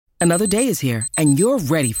Another day is here, and you're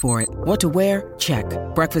ready for it. What to wear? Check.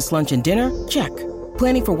 Breakfast, lunch, and dinner? Check.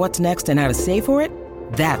 Planning for what's next and how to save for it?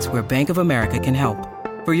 That's where Bank of America can help.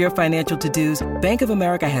 For your financial to-dos, Bank of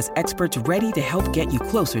America has experts ready to help get you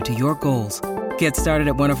closer to your goals. Get started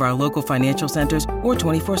at one of our local financial centers or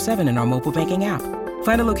 24/7 in our mobile banking app.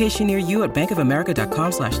 Find a location near you at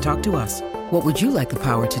bankofamerica.com/talktous. What would you like the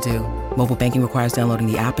power to do? Mobile banking requires downloading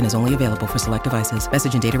the app and is only available for select devices.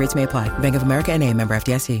 Message and data rates may apply. Bank of America N.A., member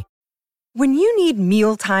FDIC. When you need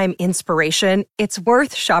mealtime inspiration, it's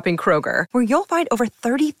worth shopping Kroger, where you'll find over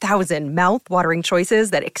 30,000 mouth-watering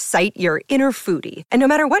choices that excite your inner foodie. And no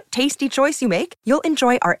matter what tasty choice you make, you'll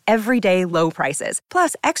enjoy our everyday low prices,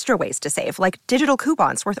 plus extra ways to save, like digital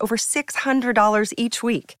coupons worth over $600 each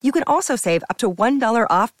week. You can also save up to $1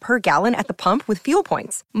 off per gallon at the pump with fuel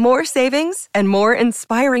points. More savings and more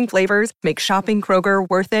inspiring flavors make shopping Kroger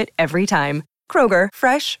worth it every time. Kroger,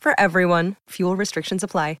 fresh for everyone. Fuel restrictions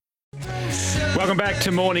apply. Welcome back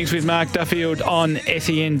to Mornings with Mark Duffield on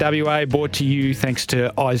SENWA, brought to you thanks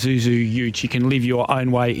to Isuzu Ute. You can live your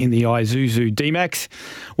own way in the Isuzu D-Max.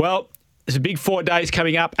 Well, there's a big 4 days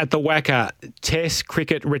coming up at the WACA. Test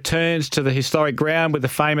cricket returns to the historic ground with the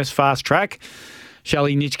famous fast track.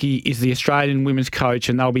 Shelley Nitschke is the Australian women's coach,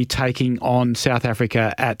 and they'll be taking on South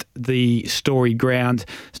Africa at the storied ground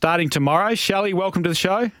starting tomorrow. Shelley, welcome to the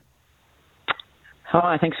show.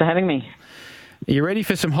 Hi, thanks for having me. Are you ready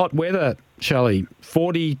for some hot weather, Shelley?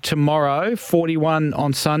 40 tomorrow, 41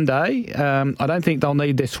 on Sunday. I don't think they'll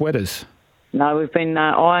need their sweaters. No, we've been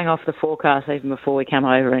eyeing off the forecast even before we came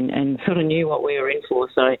over and sort of knew what we were in for.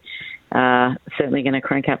 So certainly going to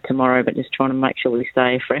crank up tomorrow, but just trying to make sure we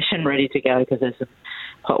stay fresh and ready to go because there's some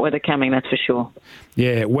hot weather coming, that's for sure.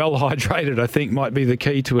 Yeah, well hydrated, I think, might be the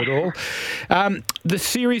key to it all. The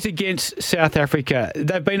series against South Africa,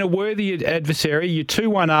 they've been a worthy adversary. You're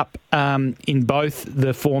 2-1 up in both the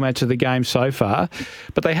formats of the game so far,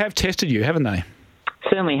 but they have tested you, haven't they?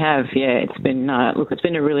 Certainly have, yeah. It's been it's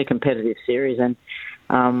been a really competitive series, and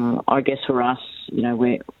I guess for us, you know,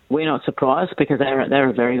 we're not surprised because they're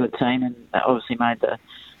a very good team, and they obviously made the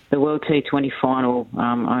World T20 final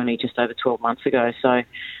only just over 12 months ago. So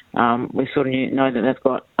we sort of know that they've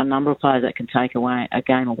got a number of players that can take away a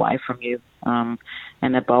game away from you, and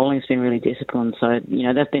their bowling's been really disciplined. So you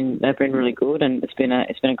know they've been really good, and it's been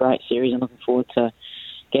a great series. And looking forward to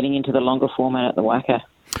getting into the longer format at the WACA.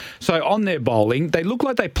 So on their bowling, they look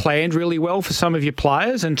like they planned really well for some of your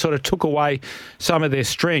players and sort of took away some of their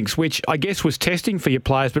strengths, which I guess was testing for your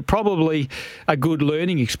players, but probably a good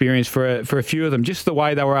learning experience for a few of them. Just the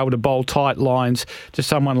way they were able to bowl tight lines to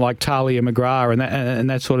someone like Talia McGrath and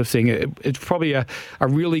that sort of thing. It's probably a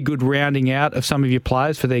really good rounding out of some of your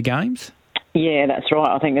players for their games. Yeah, that's right.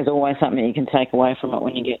 I think there's always something you can take away from it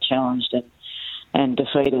when you get challenged and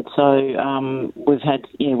defeated. So we've had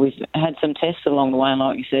some tests along the way, and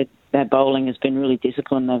like you said, their bowling has been really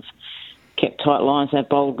disciplined. They've kept tight lines. They've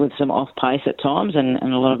bowled with some off pace at times, and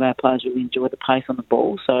a lot of our players really enjoy the pace on the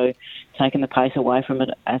ball. So taking the pace away from it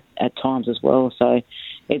at times as well. So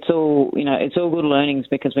it's all good learnings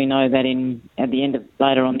because we know that at the end of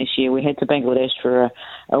later on this year we head to Bangladesh for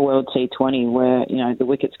a World T20 where the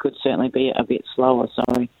wickets could certainly be a bit slower.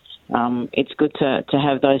 So. It's good to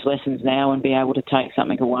have those lessons now and be able to take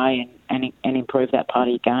something away and improve that part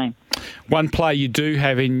of your game. One player you do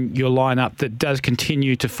have in your lineup that does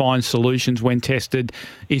continue to find solutions when tested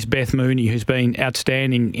is Beth Mooney, who's been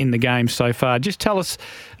outstanding in the game so far. Just tell us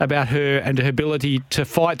about her and her ability to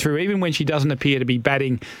fight through, even when she doesn't appear to be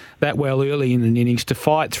batting that well early in an innings, to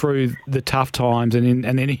fight through the tough times and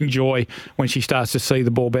then enjoy when she starts to see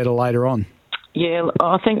the ball better later on. Yeah,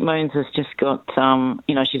 I think Moons has just got,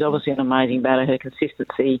 she's obviously an amazing batter. Her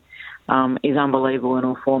consistency is unbelievable in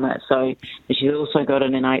all formats. So she's also got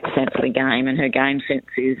an innate sense of the game, and her game sense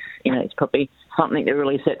is, it's probably something that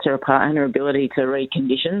really sets her apart, and her ability to read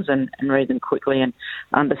conditions and read them quickly and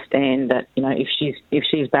understand that, if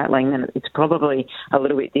she's battling, then it's probably a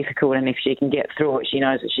little bit difficult, and if she can get through it, she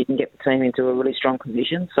knows that she can get the team into a really strong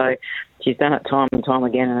position. So she's done it time and time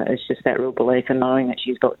again, and it's just that real belief and knowing that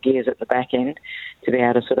she's got gears at the back end to be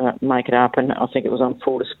able to sort of make it up. And I think it was on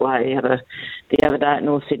full display the other day at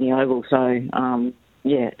North Sydney Oval. So,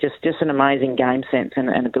 just an amazing game sense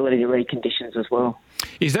and ability to read conditions as well.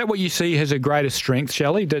 Is that what you see as her greatest strength,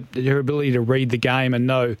 Shelley, that her ability to read the game and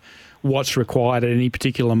know what's required at any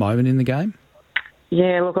particular moment in the game?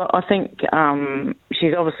 Yeah, look, I think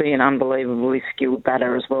she's obviously an unbelievably skilled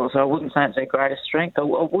batter as well, so I wouldn't say it's her greatest strength. I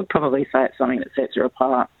would probably say it's something that sets her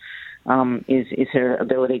apart. is her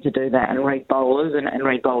ability to do that and read bowlers and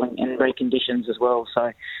read bowling and read conditions as well.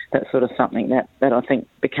 So that's sort of something that I think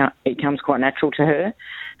it comes quite natural to her,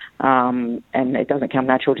 and it doesn't come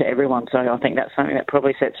natural to everyone. So I think that's something that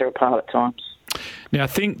probably sets her apart at times. Now, I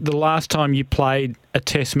think the last time you played a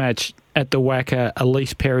test match at the WACA,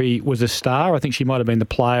 Elise Perry was a star. I think she might have been the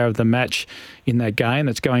player of the match in that game.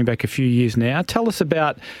 That's going back a few years now. Tell us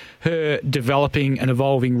about her developing and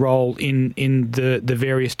evolving role in the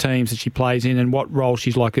various teams that she plays in and what role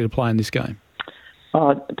she's likely to play in this game.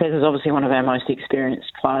 Pez is obviously one of our most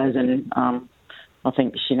experienced players, and I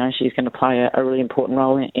think she's going to play a really important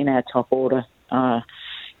role in our top order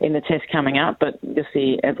in the test coming up. But just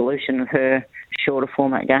the evolution of her shorter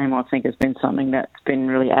format game, I think, has been something that's been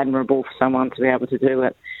really admirable for someone to be able to do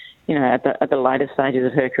it. At the later stages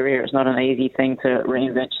of her career, it's not an easy thing to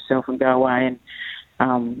reinvent yourself and go away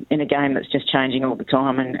and in a game that's just changing all the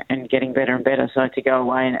time and getting better and better. So to go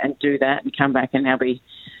away and do that and come back and now be,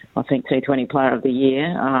 I think, T20 Player of the Year,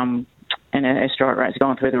 and her strike rate's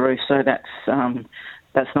gone through the roof. So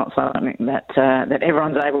that's not something that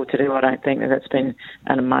everyone's able to do. I don't think that's been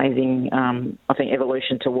an amazing, I think,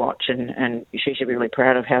 evolution to watch, and she should be really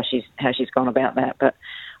proud of how she's gone about that. But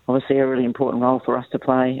obviously, a really important role for us to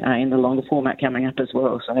play in the longer format coming up as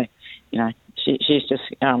well. So, she's just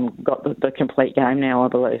got the complete game now, I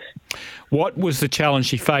believe. What was the challenge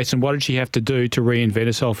she faced, and what did she have to do to reinvent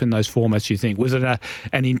herself in those formats? You think, was it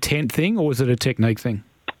an intent thing, or was it a technique thing?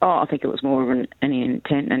 I think it was more of an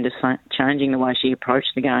intent and just changing the way she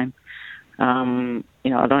approached the game. I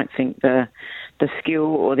don't think the skill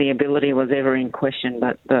or the ability was ever in question,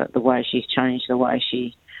 but the way she's changed the way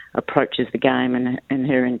she approaches the game and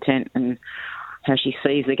her intent and how she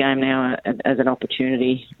sees the game now as an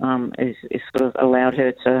opportunity is sort of allowed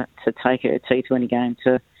her to take her T20 game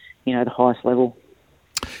to the highest level.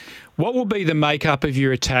 What will be the makeup of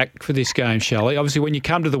your attack for this game, Shelley? Obviously, when you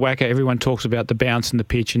come to the WACA, everyone talks about the bounce and the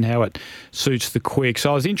pitch and how it suits the quick. So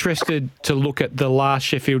I was interested to look at the last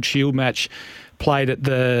Sheffield Shield match played at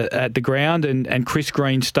the ground, and Chris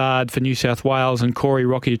Green starred for New South Wales and Corey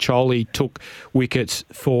Rocky-Acholi took wickets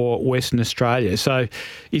for Western Australia. So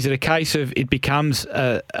is it a case of it becomes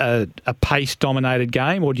a pace-dominated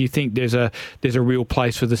game, or do you think there's a real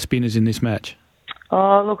place for the spinners in this match?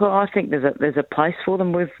 Oh, look, I think there's a place for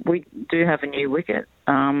them. We do have a new wicket,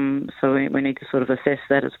 so we need to sort of assess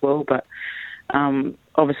that as well. But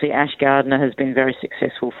obviously, Ash Gardner has been very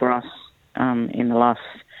successful for us in the last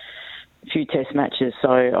few Test matches.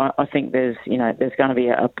 So I think there's going to be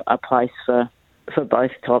a place for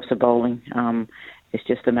both types of bowling. It's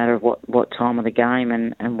just a matter of what time of the game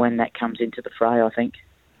and when that comes into the fray, I think.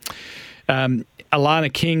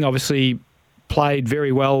 Alana King obviously played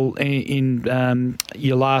very well in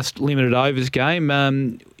your last limited overs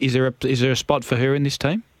game. Is there a spot for her in this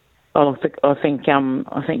team? Oh, I think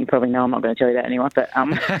you probably know. I'm not going to tell you that anyway. But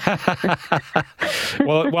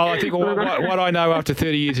well, I think what I know after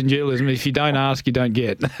 30 years in journalism, if you don't ask, you don't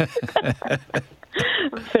get.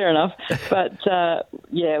 Fair enough. But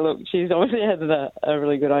look, she's obviously has a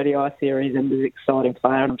really good ODI series and is an exciting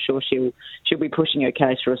player, and I'm sure she'll be pushing her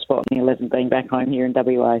case for a spot in the 11, being back home here in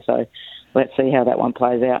WA. So let's see how that one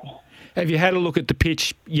plays out. Have you had a look at the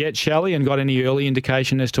pitch yet, Shelley, and got any early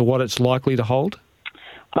indication as to what it's likely to hold?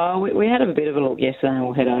 We had a bit of a look yesterday, and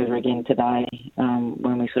we'll head over again today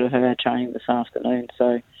when we sort of have our training this afternoon.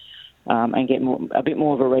 So and get a bit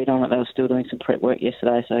more of a read on it. They were still doing some prep work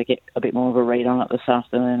yesterday, so get a bit more of a read on it this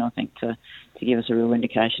afternoon, I think, to give us a real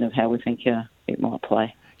indication of how we think it might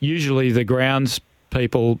play. Usually the grounds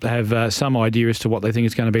people have some idea as to what they think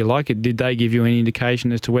it's going to be like. Did they give you any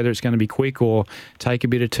indication as to whether it's going to be quick or take a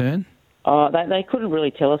bit of turn? They couldn't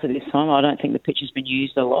really tell us at this time. I don't think the pitch has been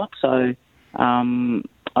used a lot, so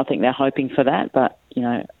I think they're hoping for that. But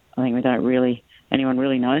I think anyone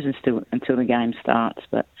really knows until the game starts.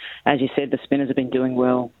 But as you said, the spinners have been doing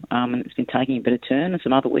well, and it's been taking a bit of turn and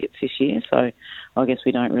some other wickets this year. So I guess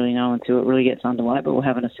we don't really know until it really gets underway, but we'll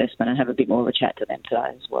have an assessment and have a bit more of a chat to them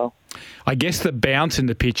today as well. I guess the bounce in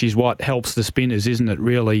the pitch is what helps the spinners, isn't it,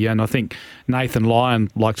 really? And I think Nathan Lyon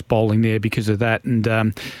likes bowling there because of that,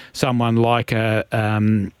 and someone like a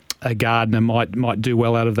Gardner might do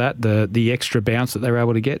well out of that, the extra bounce that they're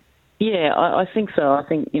able to get. Yeah, I think so. I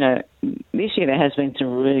think, this year there has been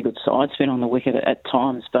some really good side spin on the wicket at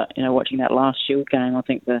times, but, watching that last Shield game, I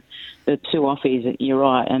think the two offies, you're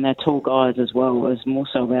right, and they're tall guys as well, was more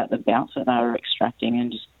so about the bounce that they were extracting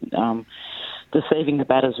and just deceiving the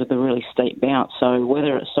batters with a really steep bounce. So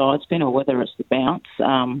whether it's side spin or whether it's the bounce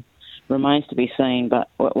remains to be seen, but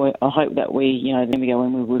I hope that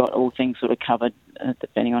we've got all things sort of covered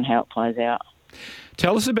depending on how it plays out.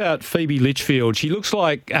 Tell us about Phoebe Litchfield. She looks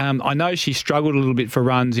like I know she struggled a little bit for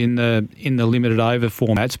runs in the limited over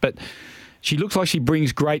formats, but she looks like she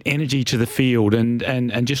brings great energy to the field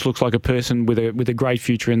and just looks like a person with a great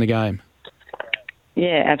future in the game.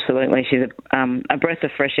 Yeah, absolutely. She's a breath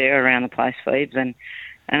of fresh air around the place, Phoebes, and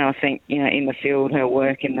I think in the field her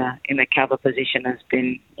work in the cover position has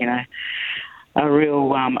been a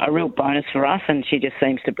real bonus for us, and she just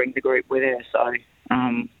seems to bring the group with her. So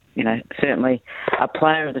certainly a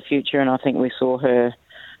player of the future, and I think we saw her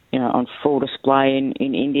on full display in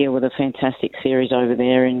India with a fantastic series over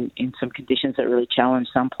there in some conditions that really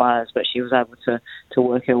challenged some players, but she was able to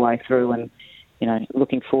work her way through, and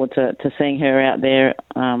looking forward to seeing her out there.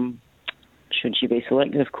 Should she be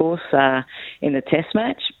selected, of course, in the Test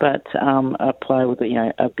match, but a player with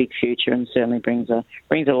a big future and certainly brings a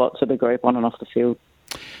lot to the group on and off the field.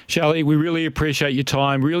 Shelley, we really appreciate your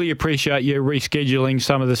time. Really appreciate you rescheduling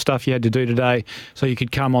some of the stuff you had to do today so you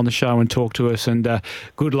could come on the show and talk to us. And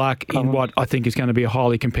good luck in what I think is going to be a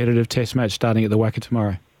highly competitive Test match starting at the WACA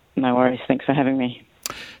tomorrow. No worries. Thanks for having me.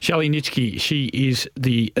 Shelley Nitschke, she is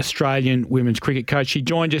the Australian women's cricket coach. She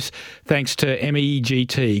joined us thanks to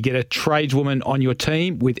MEGT. Get a tradeswoman on your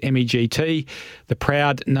team with MEGT, the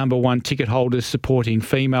proud #1 ticket holders supporting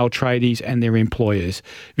female tradies and their employers.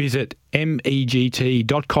 Visit MEGT.com.au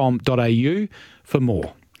for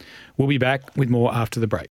more. We'll be back with more after the break.